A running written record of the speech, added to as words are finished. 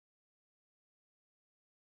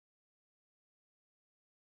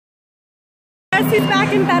Guess who's back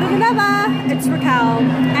in better than ever? It's Raquel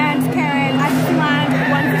and Karen at Disneyland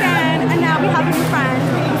once again, and now we have a new friend.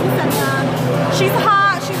 Her name's Yesenia. She's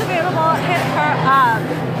hot, she's available, hit her up.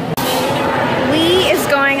 Lee is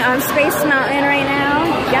going on Space Mountain right now.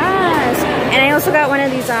 Yes. And I also got one of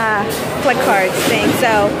these flick cards things,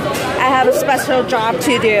 so I have a special job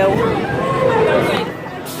to do.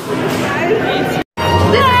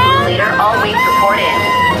 Leader, all wings report in.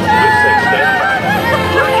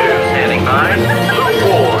 Standing by.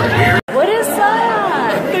 What is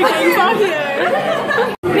that? The game's not here.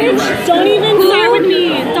 Bitch, don't even start with me.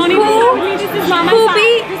 Don't even start with me. This is not my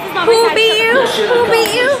side. Who beat you? Who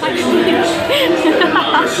beat you?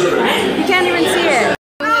 You can't even see it.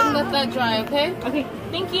 Go ahead and let that dry, okay? Okay.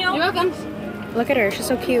 Thank you. You're welcome. Look at her, she's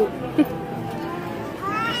so cute.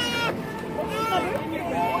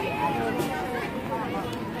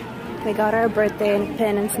 We got our birthday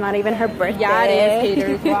pin, and it's not even her birthday. Yeah, it is,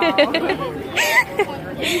 haters. Wow.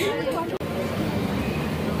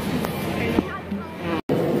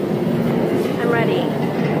 I'm ready.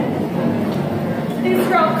 This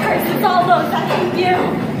girl curses all those that hate you.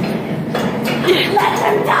 Let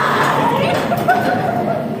them die!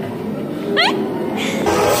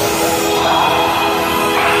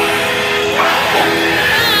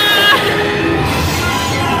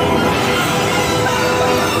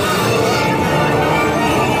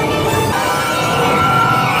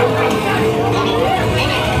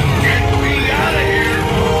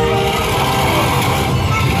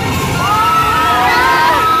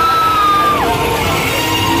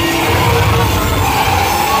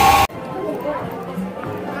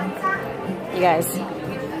 You guys,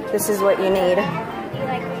 this is what you need.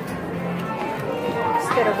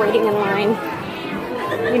 Instead of waiting in line,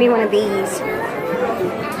 you need one of these.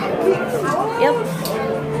 Yep.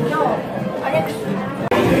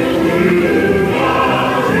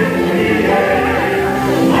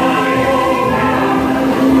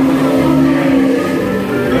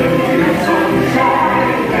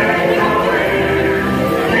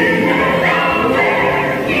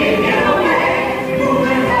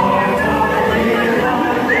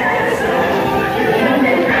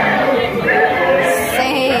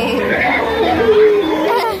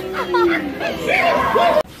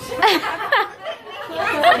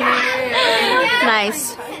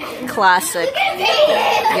 Nice. Classic.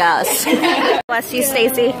 Yes. Bless you,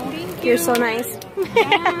 Stacy. You're so nice.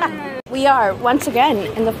 We are, once again,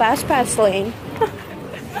 in the Fast Pass lane.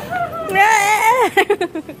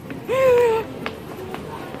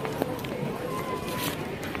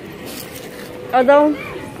 Although,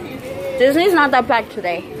 Disney's not that packed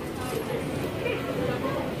today.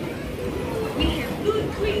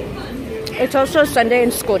 It's also Sunday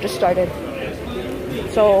and school just started.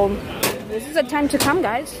 So, this is a time to come,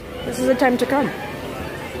 guys. This is a time to come.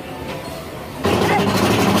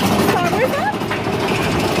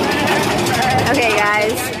 Okay,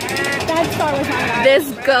 guys.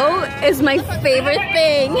 This goat is my favorite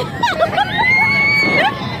thing.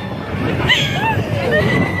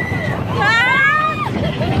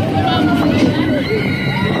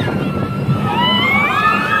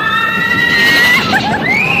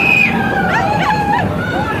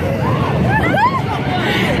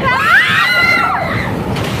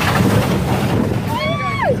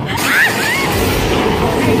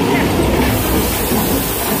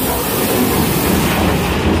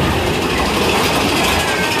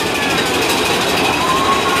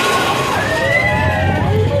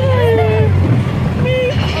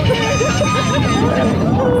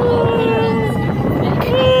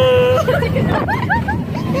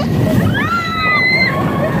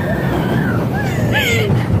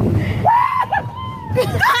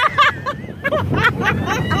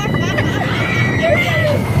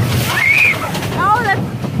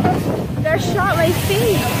 Shot my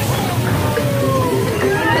feet.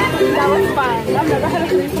 That was fun. I've never had a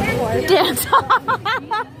threesome before. Yeah.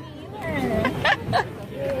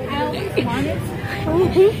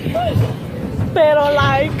 Pero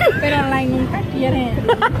nunca quieren.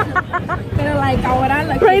 Pero ahora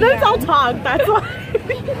lo quieren. Don't talk, that's why.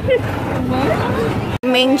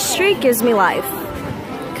 Main Street gives me life.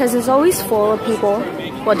 Because it's always full of people.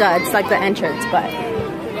 Well, duh, it's like the entrance, but.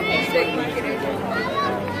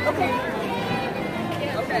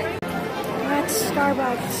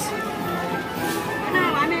 Starbucks. No,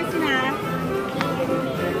 I'm Yesenia.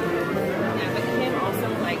 Yeah, but Kim also,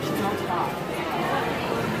 like, she's on top.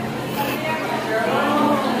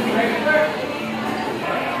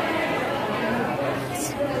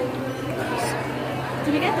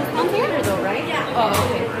 Did we get this one here, though, right? Yeah. Oh,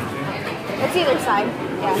 okay. It's either side.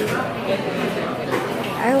 Yeah.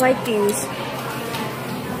 I like these.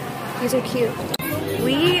 These are cute.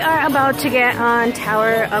 We are about to get on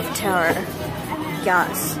Tower of Terror.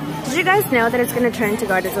 Yes. Did you guys know that it's going to turn into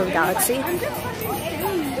Guardians of the Galaxy?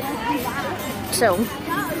 So,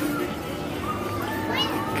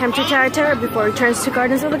 come to Tower of Terror before it turns to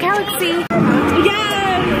Guardians of the Galaxy.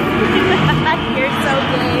 Yes! You're so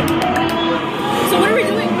gay. So what are we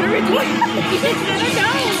doing? What are we doing? I don't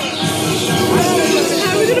know. How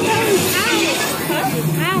are we gonna pose?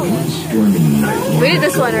 Ow! Ow! We did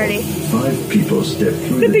this one already. 5 people step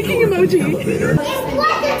through the thinking door of the emoji. elevator.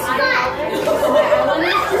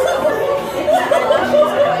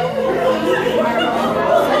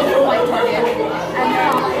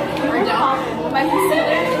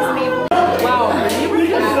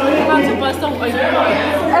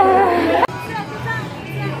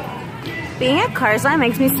 Being at Carsline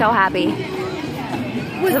makes me so happy.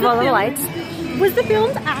 Because of all the lights. Was the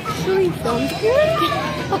film actually filmed here?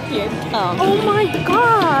 Oh my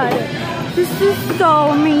god! This is so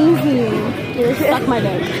amazing. Here, suck my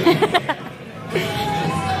dick.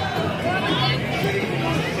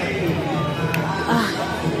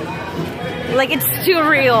 Like, it's too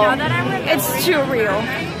real. It's too real. Oh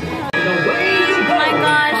my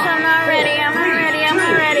gosh, I'm not ready, I'm not ready, I'm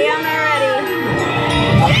not ready, I'm not ready.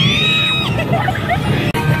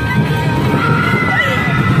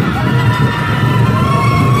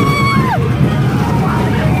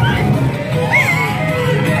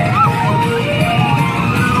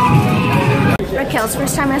 Raquel's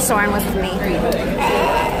first time at Soarin was with me.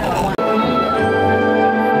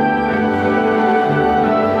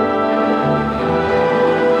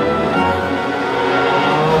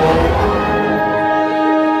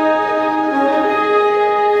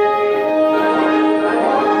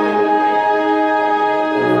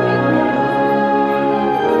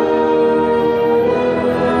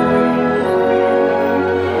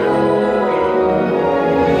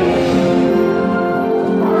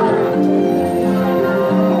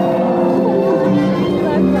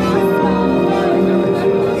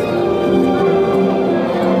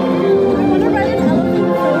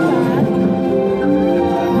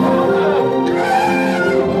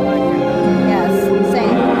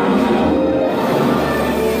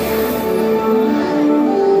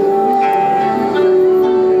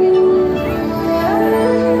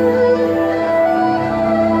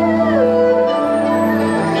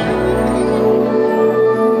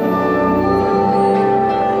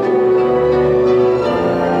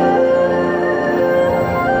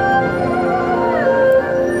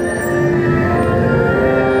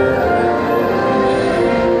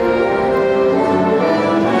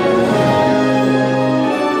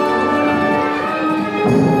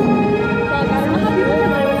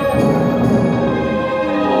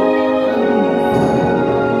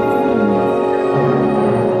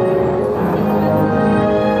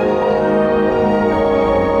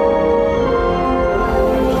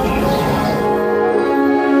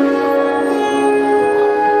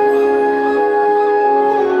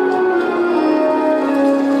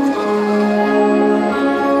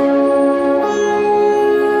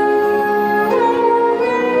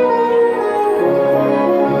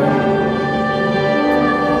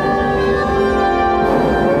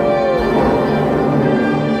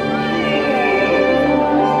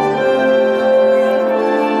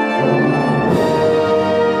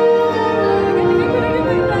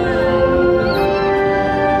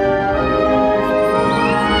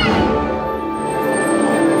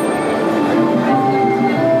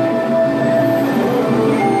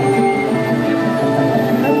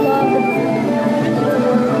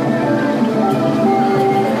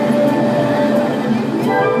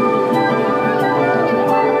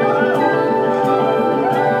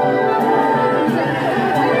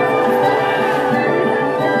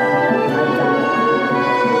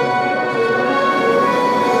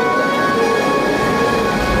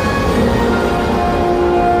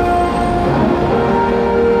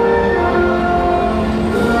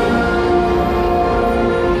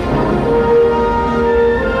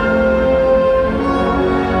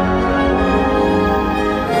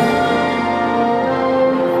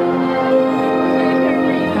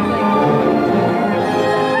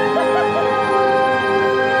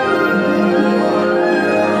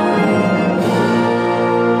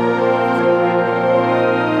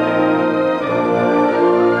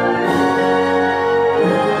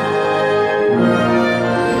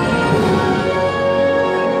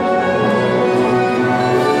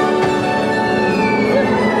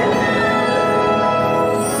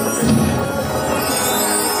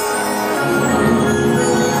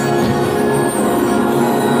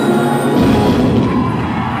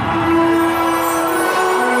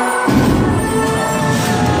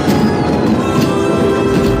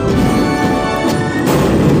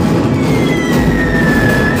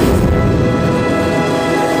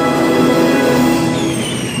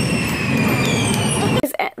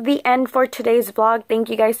 the end for today's vlog. Thank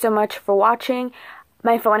you guys so much for watching.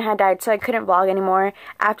 My phone had died, so I couldn't vlog anymore.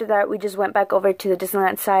 After that, we just went back over to the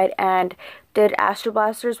Disneyland side and did Astro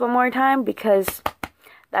Blasters one more time because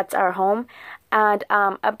that's our home. And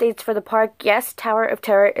updates for the park. Yes, Tower of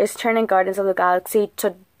Terror is turning Guardians of the Galaxy,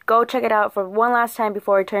 so go check it out for one last time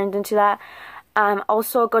before it turns into that.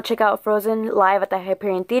 Also, go check out Frozen live at the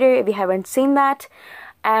Hyperion Theater if you haven't seen that.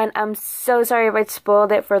 And I'm so sorry if I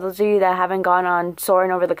spoiled it for those of you that haven't gone on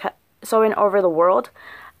Soarin' Over the World.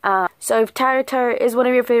 So if Tower of Terror is one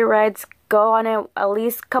of your favorite rides, go on it at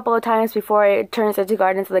least a couple of times before it turns into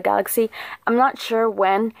Guardians of the Galaxy. I'm not sure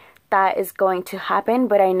when that is going to happen,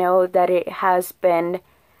 but I know that it has been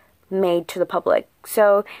made to the public.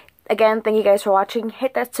 So again, thank you guys for watching.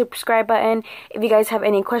 Hit that subscribe button. If you guys have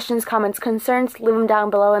any questions, comments, concerns, leave them down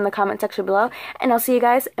below in the comment section below. And I'll see you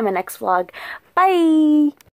guys in my next vlog. Bye!